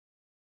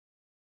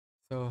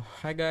So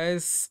hi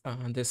guys,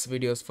 this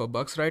video is for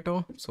Bugs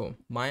Writer. So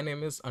my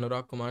name is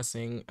Anurag Kumar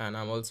Singh and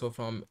I'm also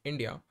from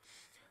India.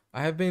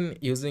 I have been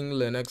using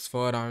Linux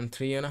for around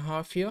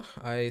 3.5 years.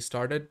 I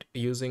started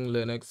using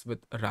Linux with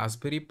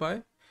Raspberry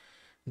Pi,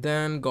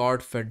 then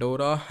got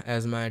Fedora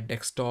as my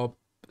desktop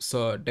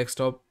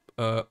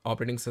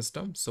operating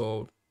system.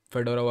 So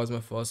Fedora was my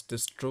first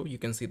distro. You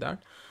can see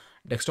that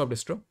desktop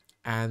distro,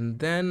 and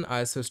then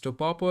I switched to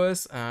Pop!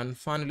 OS, and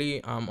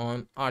finally I'm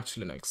on Arch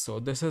Linux. So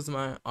this is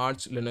my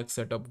Arch Linux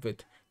setup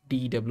with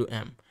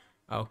DWM.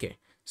 Okay,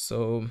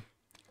 so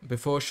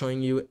before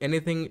showing you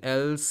anything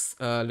else,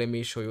 let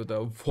me show you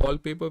the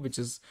wallpaper, which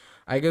is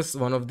I guess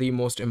one of the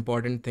most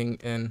important thing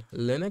in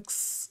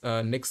Linux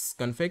Nix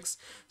configs.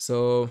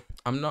 So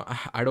I'm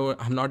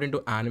not into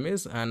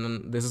animes,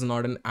 and this is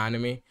not an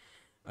anime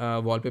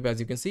wallpaper. As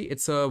you can see,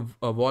 it's a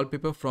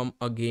wallpaper from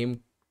a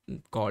game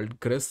called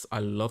Gris. I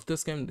love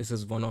this game. This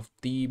is one of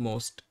the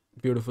most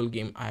beautiful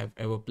game I have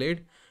ever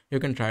played. You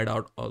can try it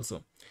out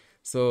also.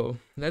 So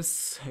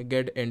let's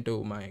get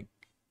into my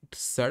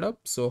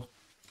setup. So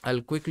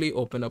I'll quickly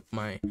open up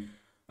my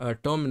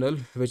terminal,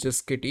 which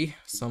is Kitty.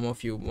 Some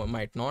of you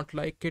might not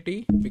like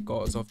Kitty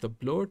because of the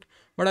bloat,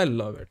 but I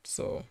love it.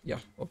 So yeah,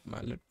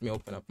 let me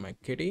open up my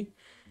Kitty,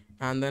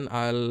 and then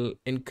I'll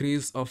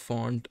increase a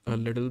font a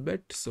little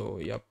bit. So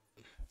yep,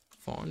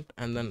 font,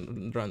 and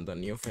then run the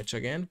new fetch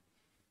again.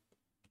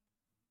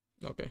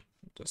 Okay,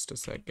 just a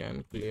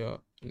second, clear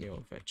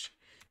new fetch.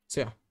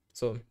 So yeah,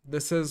 so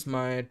this is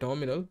my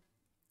terminal.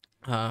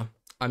 uh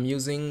i'm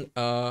using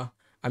uh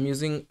I'm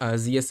using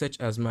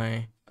ZSH as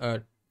my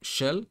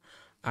shell,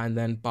 and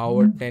then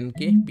power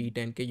 10k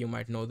p10k, you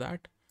might know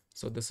that.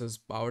 So this is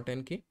power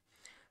 10k.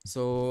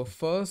 So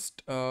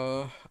first,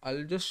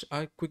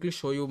 I'll quickly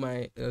show you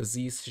my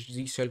z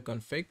shell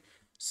config.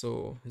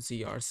 So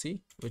zrc,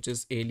 which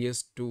is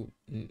alias to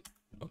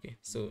okay,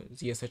 so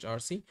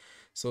zshrc.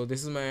 So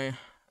this is my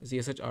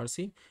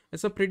zshrc.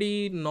 It's a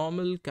pretty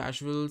normal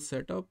casual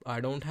setup. I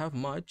don't have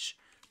much,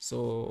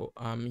 so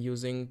I'm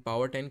using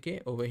power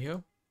 10k over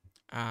here,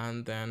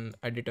 and then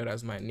editor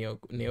as my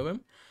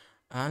neovim.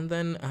 And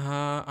then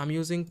I'm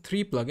using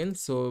three plugins.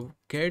 So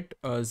get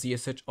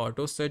ZSH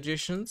auto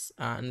suggestions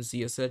and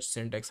ZSH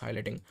syntax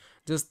highlighting,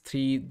 just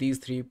these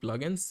three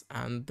plugins.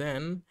 And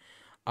then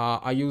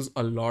I use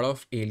a lot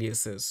of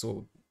aliases.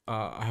 So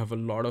I have a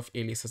lot of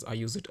aliases. I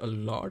use it a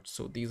lot.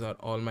 So these are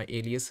all my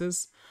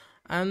aliases,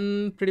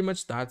 and pretty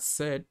much that's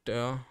it.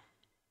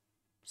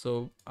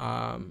 So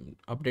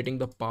updating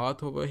the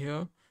path over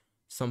here,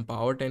 some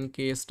power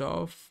 10k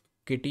stuff,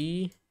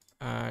 kitty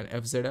and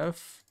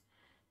fzf,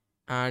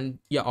 and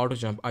yeah, auto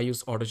jump. I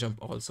use auto jump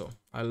also.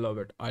 I love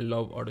it. I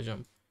love auto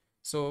jump.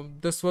 So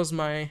this was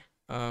my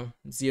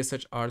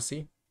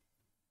zshrc.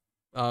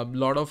 A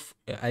lot of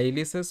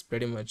aliases,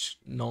 pretty much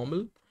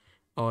normal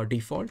or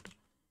default.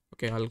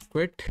 Okay, I'll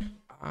quit,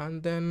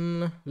 and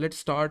then let's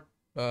start.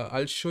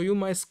 I'll show you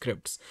my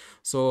scripts.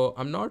 So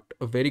I'm not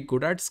very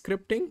good at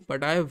scripting,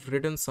 but I have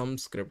written some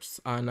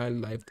scripts and I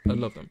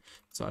love them.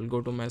 So I'll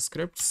go to my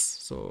scripts.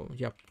 So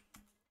yep,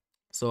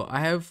 so I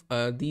have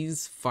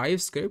these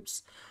 5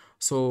 scripts.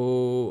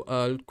 So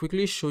I'll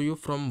quickly show you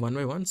from one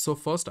by one. So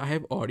first I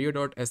have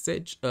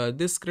audio.sh.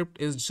 This script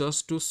is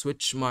just to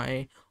switch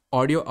my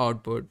audio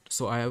output.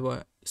 So I have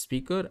a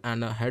speaker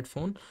and a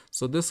headphone.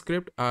 So this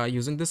script,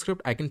 using this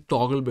script, I can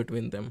toggle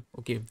between them,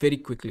 okay, very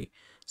quickly.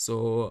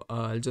 So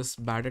I'll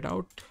just bat it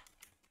out,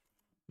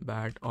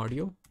 bat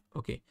audio.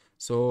 Okay,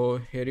 so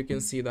here you can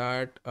see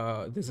that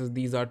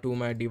these are two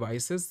my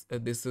devices.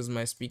 This is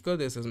my speaker,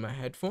 this is my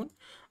headphone,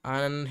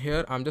 and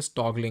here I'm just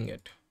toggling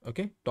it.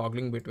 Okay,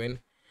 toggling between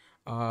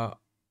uh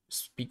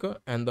speaker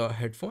and the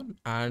headphone.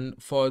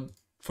 And for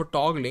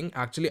toggling,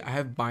 actually I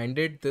have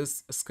binded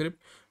this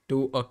script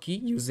to a key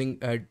using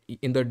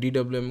in the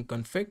DWM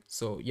config.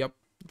 So yep,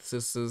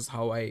 this is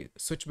how I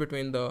switch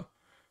between the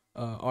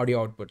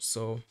audio outputs.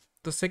 So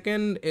the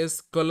second is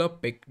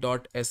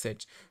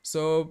colorpick.sh.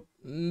 So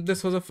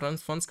this was a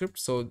fun script.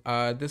 So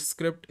this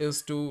script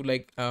is to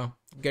like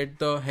get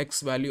the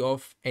hex value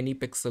of any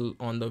pixel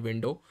on the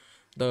window,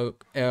 the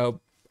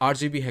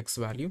RGB hex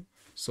value.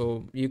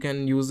 So you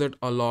can use it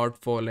a lot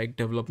for like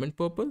development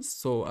purpose.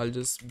 So I'll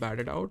just bat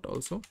it out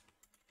also,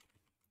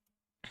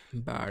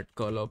 bat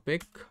color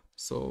pick.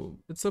 So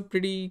it's a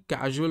pretty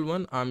casual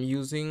one. I'm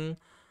using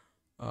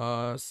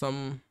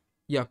some,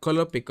 yeah,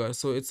 color picker.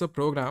 So it's a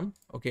program.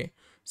 Okay,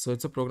 so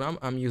it's a program.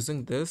 I'm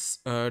using this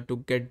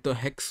to get the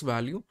hex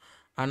value,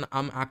 and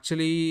I'm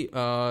actually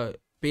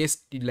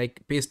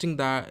pasting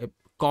that,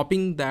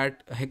 copying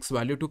that hex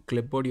value to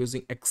clipboard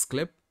using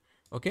xclip.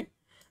 Okay,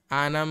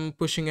 and I'm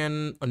pushing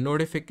in a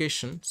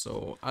notification.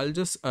 So I'll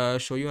just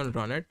show you and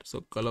run it. So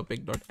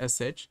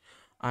colorpick.sh,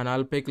 and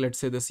I'll pick, let's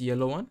say, this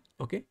yellow one.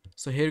 Okay,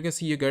 so here you can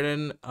see you get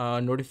an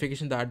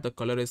notification that the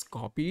color is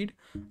copied,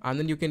 and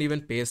then you can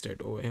even paste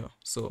it over here.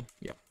 So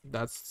yeah,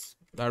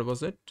 that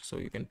was it. So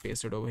you can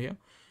paste it over here,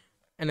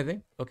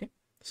 anything. Okay,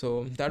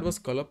 So that was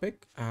color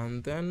pick,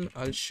 and then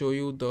I'll show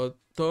you the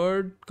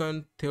third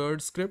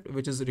script,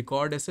 which is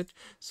record sh.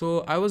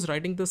 So I was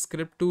writing the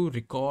script to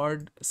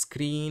record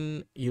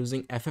screen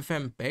using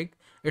ffmpeg.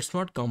 It's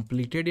not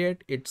completed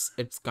yet. It's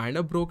kind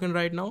of broken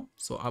right now,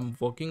 so I'm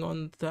working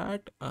on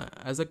that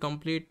as a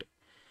complete.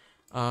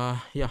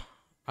 Yeah,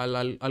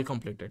 I'll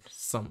complete it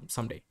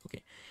someday.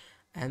 Okay.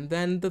 And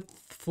then the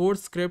fourth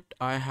script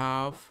I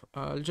have,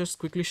 I'll just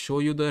quickly show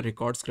you the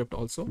record script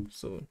also.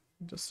 So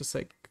just a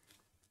sec.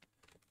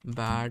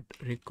 Bad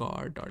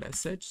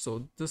record.sh.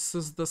 So this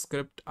is the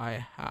script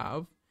I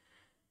have.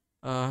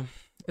 uh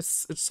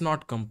it's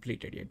not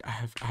completed yet. I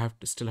have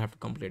to still have to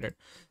complete it.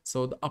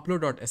 So the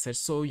upload.sh.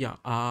 So yeah,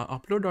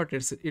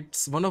 upload.sh,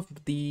 it's one of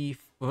the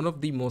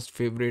most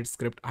favorite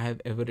script I have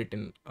ever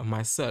written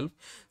myself.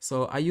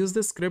 So I use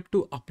this script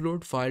to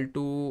upload file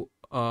to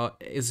a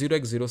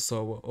 0x0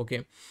 server.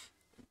 Okay.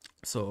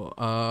 So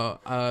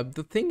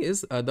the thing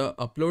is, the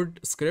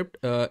upload script,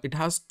 it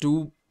has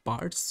two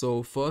parts.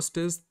 So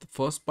the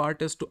first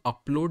part is to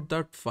upload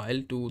that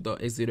file to the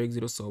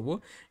x0x0 server,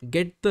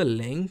 get the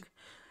link,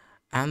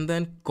 and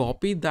then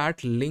copy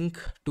that link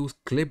to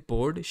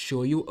clipboard,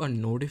 show you a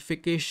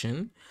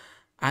notification,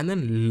 and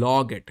then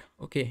log it.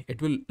 Okay, it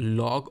will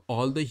log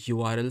all the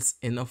urls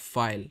in a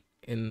file.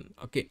 In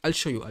Okay, I'll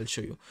show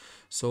you.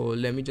 So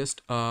let me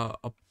just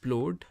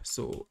upload.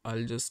 So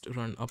I'll just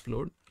run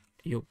upload.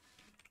 You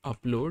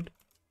upload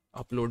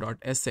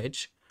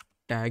upload.sh,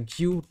 tag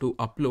you to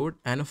upload,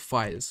 and a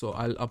file. So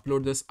I'll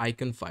upload this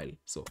icon file.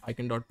 So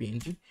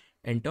icon.png,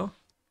 enter.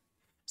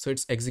 So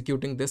it's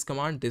executing this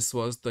command. This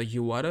was the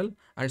url,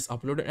 and it's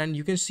uploaded, and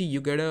you can see you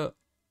get a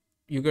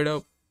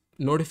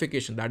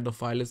notification that the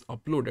file is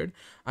uploaded.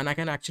 And I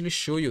can actually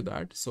show you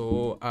that.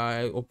 So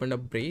I opened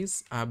up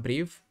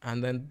Brave,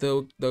 and then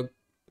the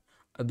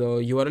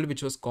url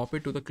which was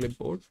copied to the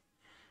clipboard,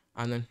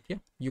 and then yeah,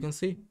 you can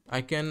see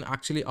I can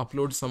actually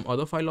upload some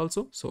other file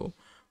also. So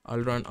I'll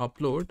run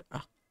upload,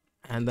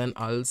 and then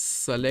I'll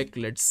select,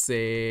 let's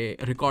say,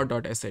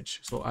 record.sh.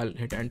 So I'll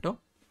hit enter.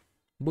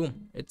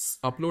 Boom, it's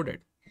uploaded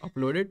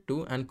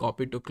to and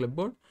copied to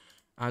clipboard.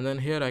 And then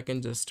here I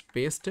can just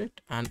paste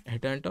it and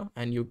hit enter,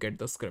 and you get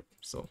the script.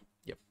 So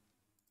yep,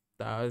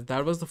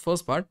 that was the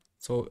first part.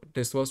 So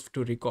this was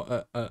to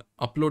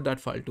upload that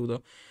file to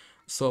the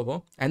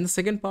server, and the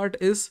second part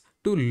is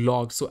to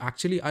log. So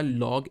actually I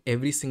log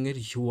every single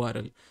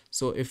url.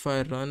 So if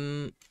I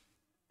run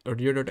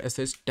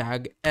audio.sh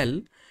tag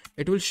l,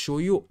 it will show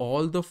you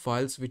all the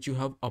files which you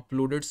have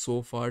uploaded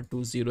so far to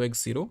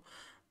 0x0.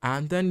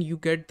 And then you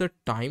get the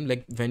time,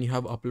 like when you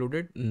have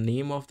uploaded,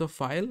 name of the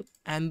file,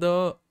 and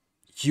the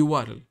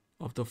url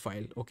of the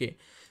file. Okay,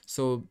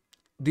 so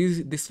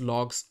this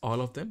logs all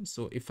of them.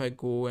 So if I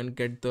go and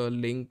get the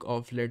link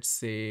of, let's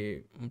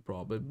say,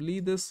 probably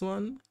this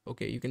one,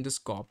 okay, you can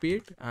just copy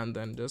it and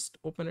then just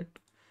open it.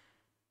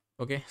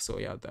 Okay, so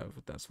yeah,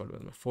 that's what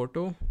was my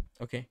photo.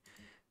 Okay,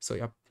 so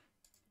yeah,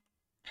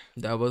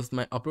 that was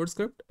my upload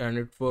script, and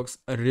it works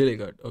really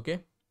good. Okay,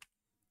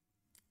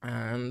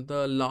 and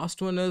the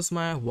last one is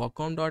my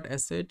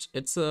wacom.sh.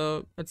 It's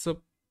a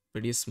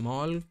pretty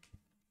small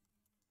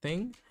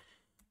thing.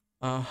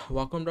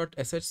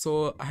 Wacom.sh.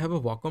 So I have a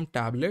Wacom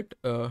tablet,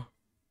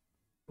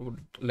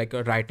 like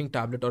a writing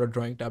tablet or a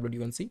drawing tablet, you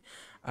can see,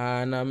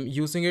 and I'm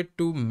using it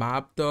to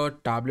map the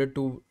tablet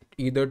to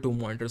either two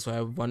monitors. So I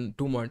have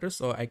two monitors,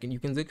 so you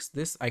can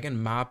this, I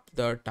can map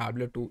the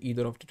tablet to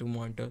either of the two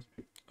monitors.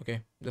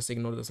 Okay, just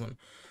ignore this one.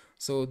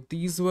 So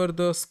these were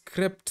the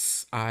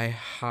scripts I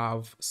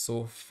have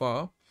so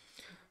far,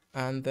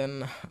 and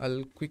then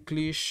I'll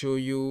quickly show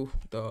you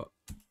the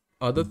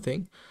other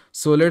thing.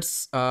 So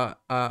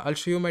I'll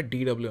show you my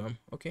DWM.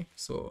 Okay,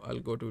 so I'll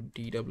go to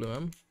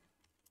DWM,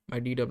 my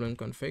DWM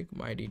config,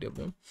 my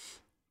DWM.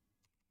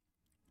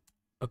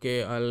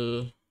 Okay,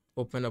 I'll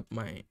open up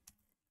my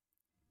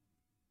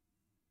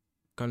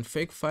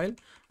config file.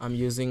 I'm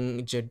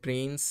using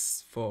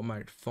JetBrains for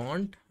my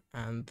font,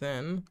 and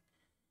then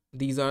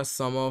these are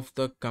some of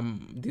the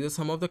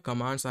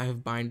commands I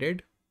have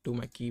binded to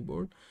my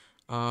keyboard.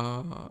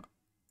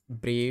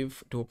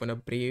 Brave, to open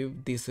up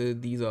Brave,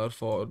 these are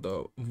for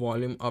the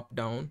volume up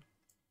down,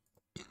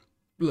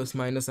 plus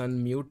minus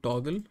and mute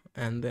toggle.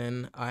 And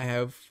then I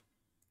have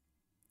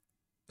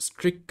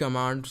strict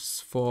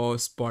commands for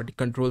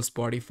control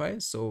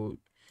Spotify. So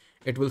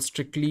it will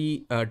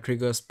strictly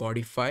trigger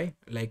Spotify,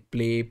 like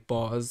play,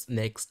 pause,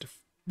 next,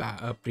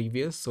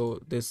 previous.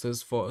 So this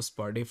is for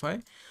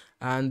Spotify,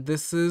 and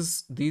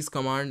these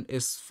command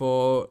is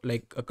for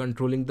like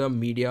controlling the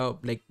media,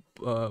 like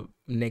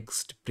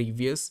next,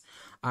 previous,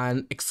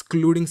 and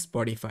excluding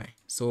Spotify.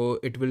 So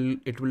it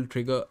will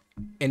trigger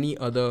any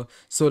other.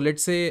 So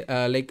let's say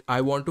like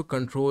I want to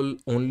control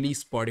only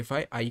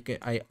Spotify,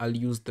 I'll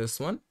use this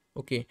one.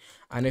 Okay,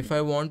 and if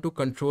I want to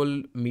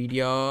control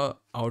media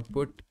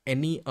output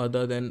any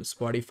other than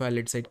Spotify,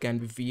 let's say it can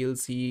be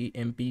VLC,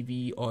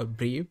 MPV, or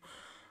Brave,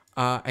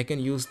 I can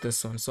use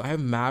this one. So I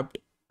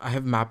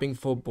have mapping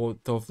for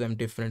both of them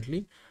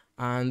differently.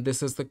 And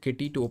this is the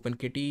kitty, to open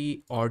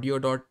kitty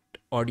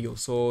audio.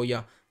 So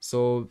yeah,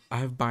 So I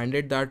have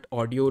binded that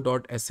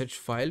audio.sh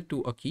file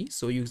to a key.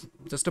 So you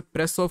just a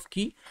press of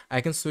key,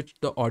 I can switch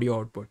the audio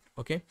output.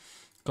 Okay.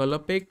 Color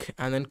pick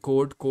and then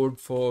code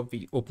for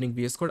opening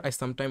VS Code. I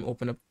sometimes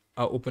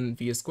open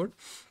VS Code.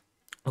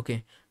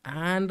 Okay,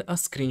 and a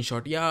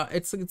screenshot. Yeah,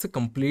 it's a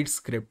complete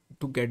script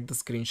to get the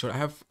screenshot. I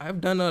have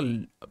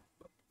done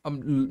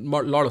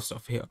lot of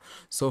stuff here.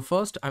 So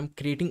first I'm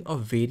creating a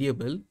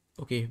variable.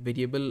 Okay,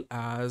 variable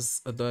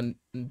as the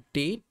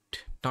date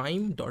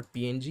time dot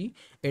png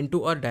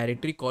into a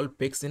directory called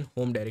pics in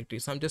home directory.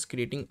 So I'm just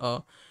creating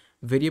a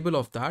variable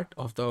of that,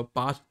 of the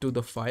path to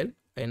the file,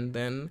 and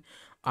then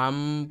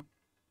I'm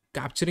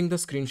capturing the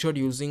screenshot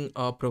using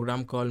a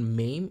program called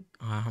MAME.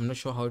 I'm not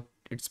sure how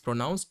it's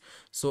pronounced.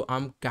 So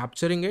I'm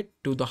capturing it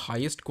to the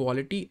highest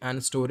quality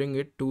and storing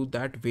it to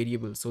that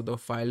variable. So the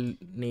file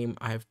name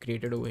I have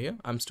created over here,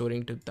 I'm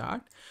storing to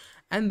that.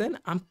 And then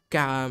I'm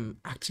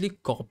actually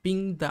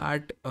copying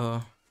that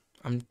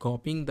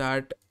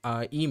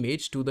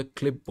image to the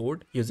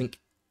clipboard using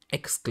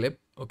Xclip.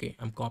 Okay,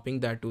 I'm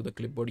copying that to the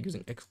clipboard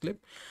using Xclip,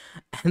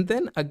 and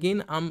then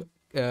again I'm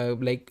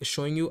like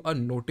showing you a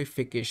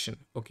notification.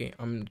 Okay,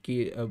 I'm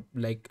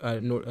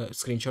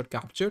screenshot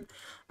captured,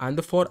 and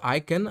the for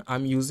icon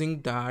I'm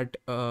using that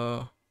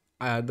the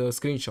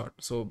screenshot.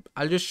 So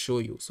I'll just show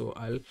you. So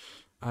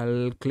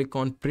I'll click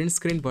on print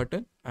screen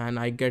button and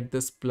I get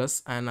this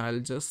plus, and I'll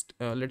just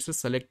let's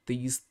just select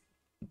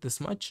this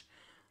much,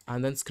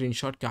 and then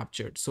screenshot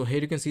captured. So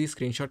here you can see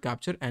screenshot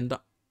capture and the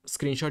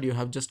screenshot you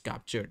have just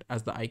captured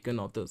as the icon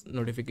of the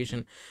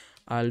notification.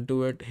 I'll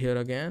do it here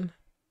again.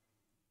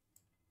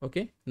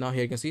 Okay, now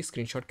here you can see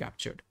screenshot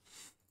captured.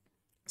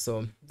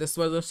 So this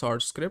was a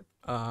short script.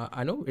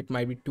 I know it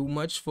might be too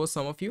much for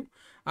some of you,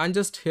 and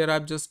just here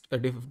I've just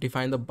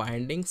defined the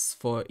bindings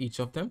for each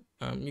of them.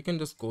 You can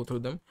just go through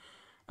them,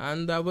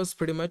 and that was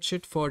pretty much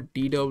it for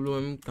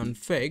DWM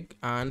config.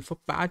 And for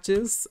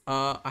patches,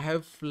 I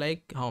have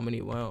like how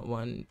many?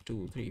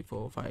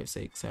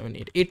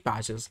 8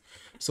 patches.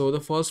 So the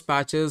first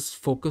patch is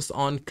focus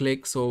on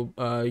click. So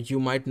you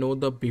might know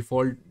the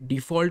default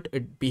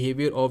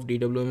behavior of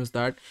DWM is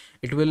that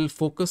it will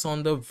focus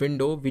on the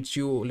window which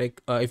you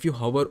like. If you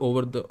hover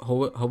over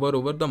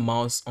the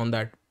mouse on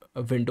that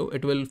window,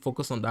 it will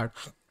focus on that,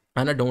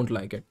 and I don't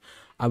like it.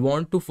 I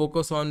want to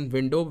focus on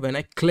window when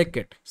I click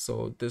it.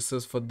 So this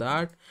is for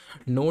that.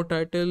 No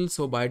title.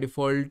 So by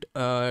default,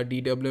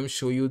 DWM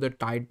show you the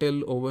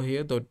title over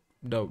here, the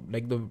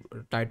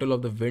title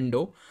of the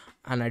window,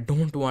 and I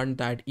don't want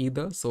that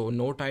either. So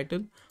no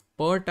title.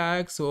 Per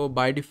tag. So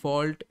by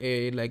default,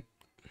 like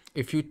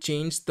if you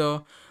change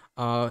the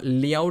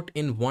layout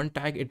in one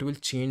tag, it will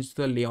change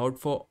the layout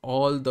for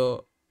all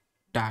the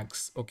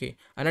tags. Okay,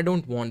 and I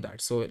don't want that.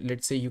 So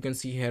let's say you can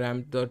see here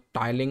I'm the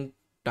tiling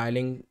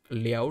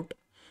layout,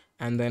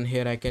 and then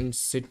here I can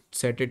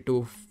set it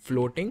to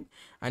floating,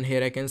 and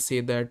here I can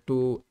say that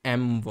to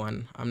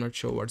M1. I'm not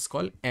sure what's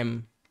called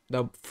M,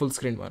 the full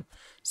screen one.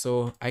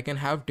 So I can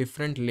have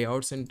different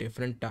layouts and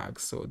different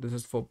tags. So this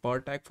is for per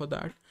tag for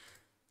that.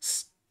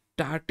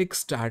 Static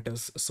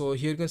status. So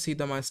here you can see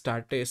my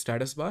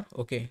status bar.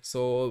 Okay,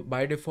 so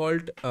by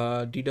default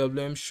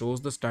DWM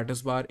shows the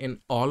status bar in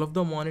all of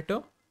the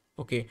monitor.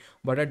 Okay,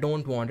 but I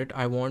don't want it.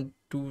 I want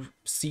to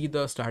see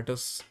the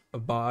status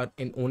bar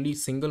in only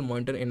single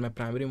monitor, in my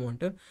primary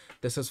monitor.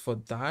 This is for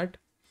that.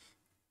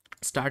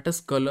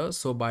 Status color.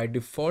 So by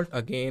default,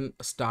 again,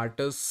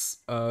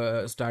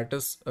 the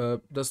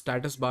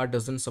status bar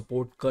doesn't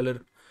support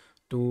color.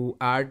 To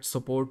add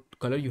support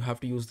color, you have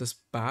to use this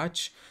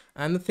patch.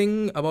 And the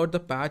thing about the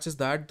patch is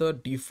that the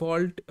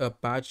default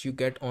patch you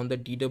get on the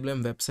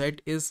DWM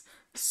website is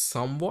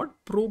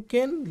somewhat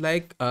broken.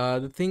 Like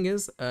the thing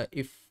is,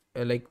 if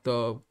like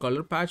the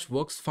color patch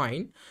works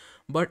fine,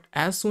 but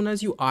as soon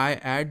as I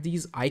add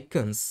these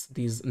icons,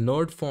 these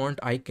nerd font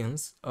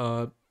icons,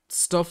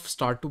 stuff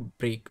start to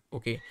break.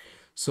 Okay,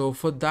 so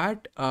for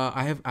that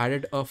I have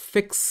added a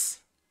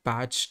fix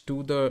patch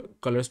to the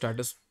color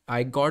status.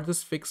 I got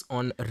this fix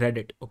on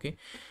Reddit. Okay,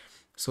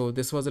 so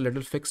this was a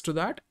little fix to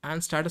that.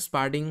 And status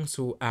padding,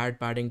 so add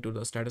padding to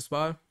the status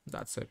bar.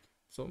 That's it.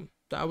 So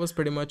that was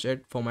pretty much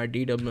it for my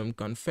DWM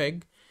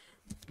config.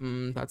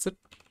 That's it.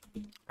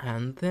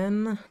 And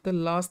then the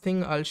last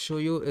thing I'll show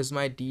you is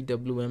my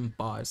DWM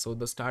bar, so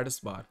the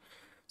status bar.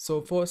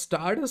 So for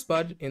status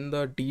bar in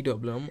the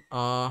DWM,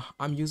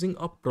 I'm using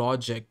a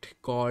project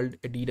called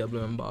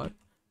DWM bar.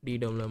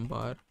 DWM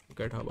bar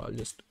GitHub. I'll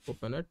just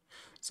open it.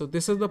 So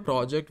this is the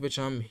project which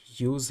I'm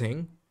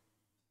using.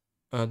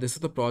 This is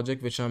the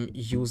project which I'm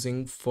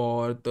using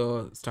for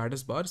the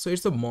status bar. So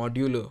it's a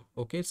modular.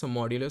 Okay, it's a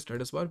modular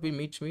status bar,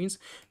 which means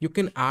you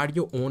can add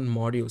your own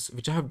modules,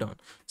 which I have done.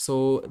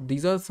 So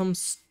these are some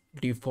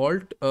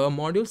default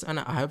modules, and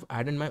I have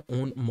added my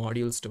own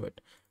modules to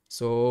it.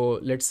 So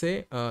let's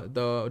say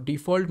the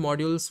default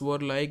modules were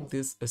like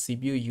this: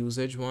 CPU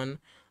usage one,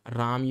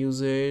 RAM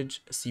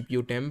usage,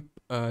 CPU temp,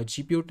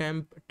 GPU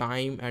temp,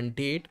 time, and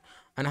date.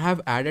 And I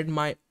have added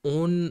my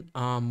own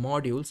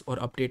modules, or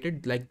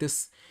updated like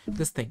this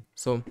thing.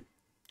 So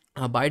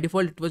by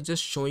default it was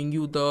just showing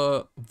you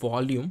the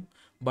volume,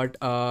 but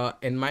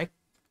in my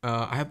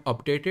I have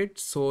updated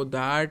so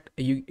that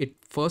you it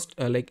first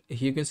like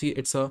here you can see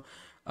it's a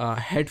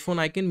headphone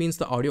icon, means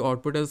the audio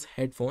output is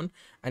headphone.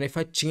 And if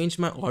I change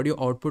my audio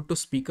output to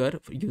speaker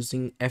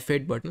using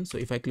F8 button, so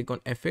if I click on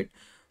F8,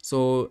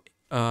 so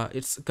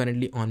it's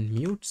currently on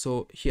mute.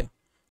 So here,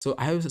 so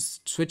I have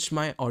switched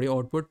my audio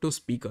output to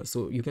speaker,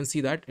 so you can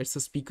see that it's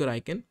a speaker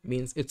icon,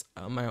 means it's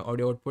my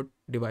audio output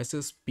device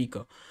is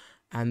speaker.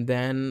 And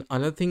then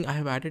another thing I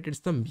have added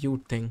is the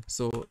mute thing,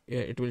 so yeah,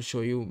 it will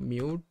show you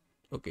mute.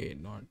 Okay,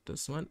 not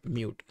this one,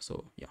 mute.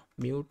 So yeah,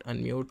 mute,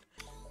 unmute.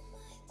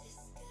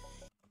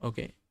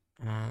 Okay,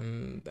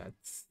 and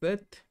that's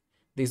it.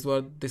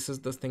 This is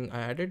the thing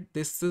I added.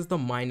 This is the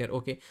miner.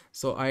 Okay,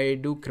 so I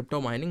do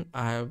crypto mining.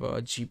 I have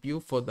a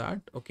GPU for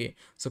that. Okay,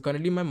 so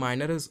currently my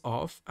miner is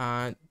off,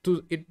 and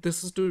to it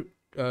this is to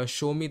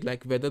show me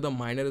like whether the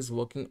miner is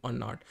working or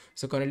not.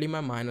 So currently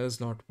my miner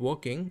is not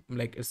working,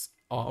 like it's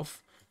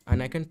off,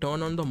 and I can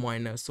turn on the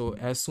miner. So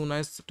as soon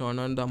as turn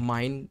on the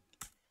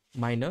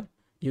miner,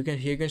 you can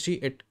here you can see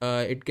it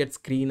it gets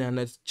green and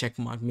a check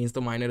mark, means the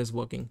miner is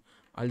working.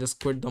 I'll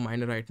just quit the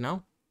miner right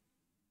now,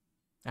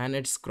 and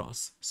it's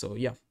cross. So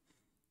yeah,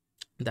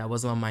 that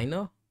was my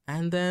miner.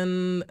 And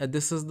then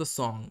this is the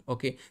song.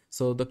 Okay,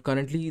 so the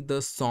currently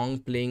the song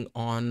playing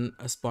on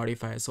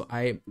Spotify. So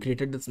I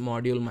created this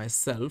module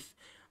myself.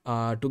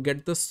 To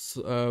get this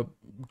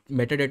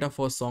metadata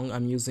for song,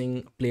 I'm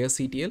using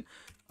player.ctl.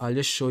 I'll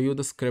just show you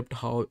the script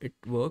how it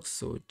works.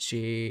 So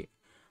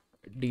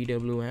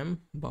jdwm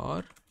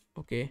bar.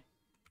 Okay,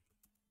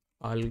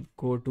 I'll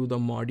go to the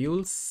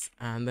modules,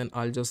 and then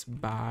I'll just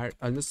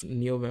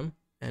neovim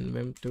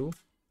nvim2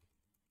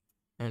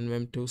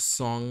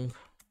 song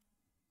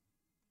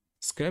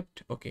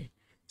script. Okay,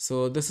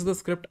 so this is the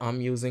script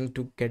I'm using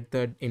to get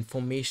the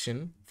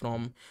information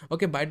from.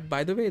 Okay,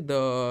 by the way,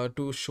 the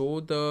to show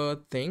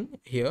the thing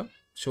here,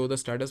 show the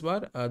status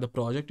bar, the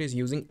project is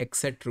using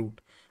exec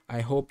root.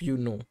 I hope you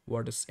know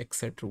what is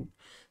exec root.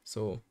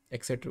 So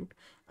exec root.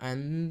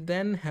 And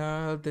then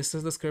this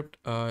is the script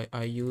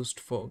I used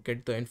for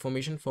get the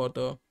information for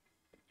the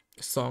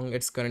song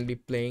it's currently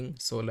playing.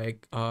 So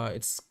like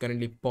it's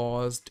currently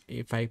paused.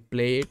 If I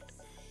play it,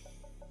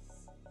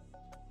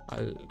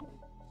 I'll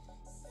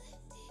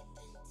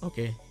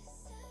okay,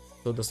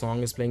 so the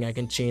song is playing. I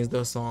can change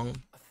the song.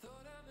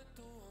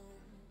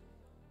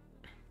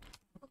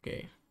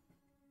 Okay,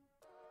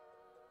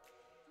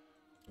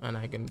 and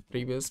I can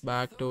previous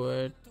back to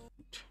it,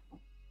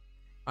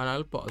 and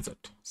I'll pause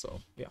it.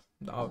 So yeah,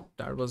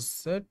 that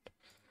was it.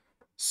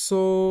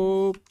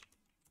 So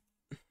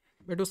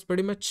it was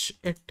pretty much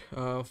it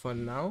for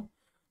now.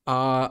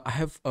 I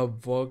have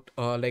worked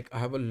like I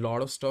have a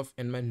lot of stuff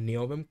in my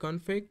NeoVim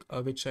config,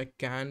 which I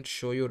can't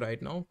show you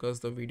right now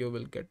because the video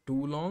will get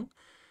too long.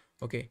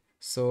 Okay,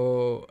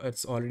 so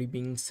it's already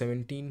been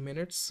 17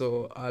 minutes,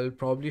 so I'll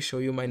probably show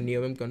you my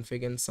NeoVim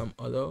config in some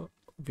other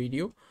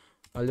video.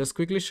 I'll just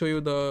quickly show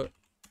you the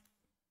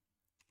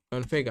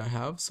config I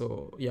have.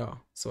 So yeah,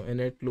 so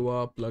init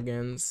Lua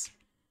plugins,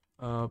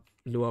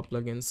 Lua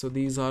plugins. So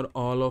these are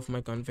all of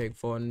my config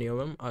for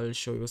NeoVim. I'll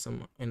show you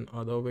some in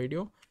other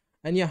video.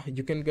 And yeah,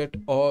 you can get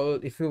all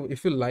if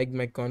you like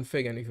my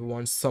config, and if you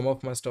want some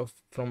of my stuff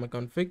from my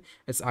config,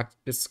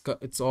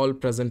 it's all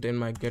present in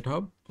my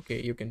GitHub.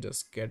 Okay, you can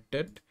just get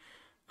it.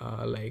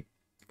 Like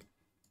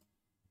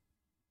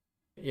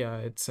yeah,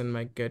 it's in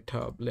my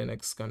GitHub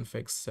Linux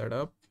config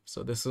setup.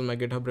 So this is my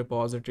GitHub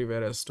repository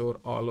where I store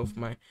all of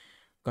my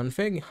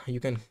config. You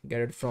can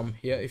get it from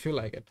here if you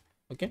like it.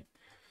 Okay,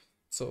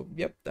 so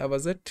yep, that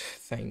was it.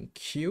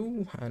 Thank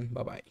you, and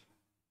bye bye.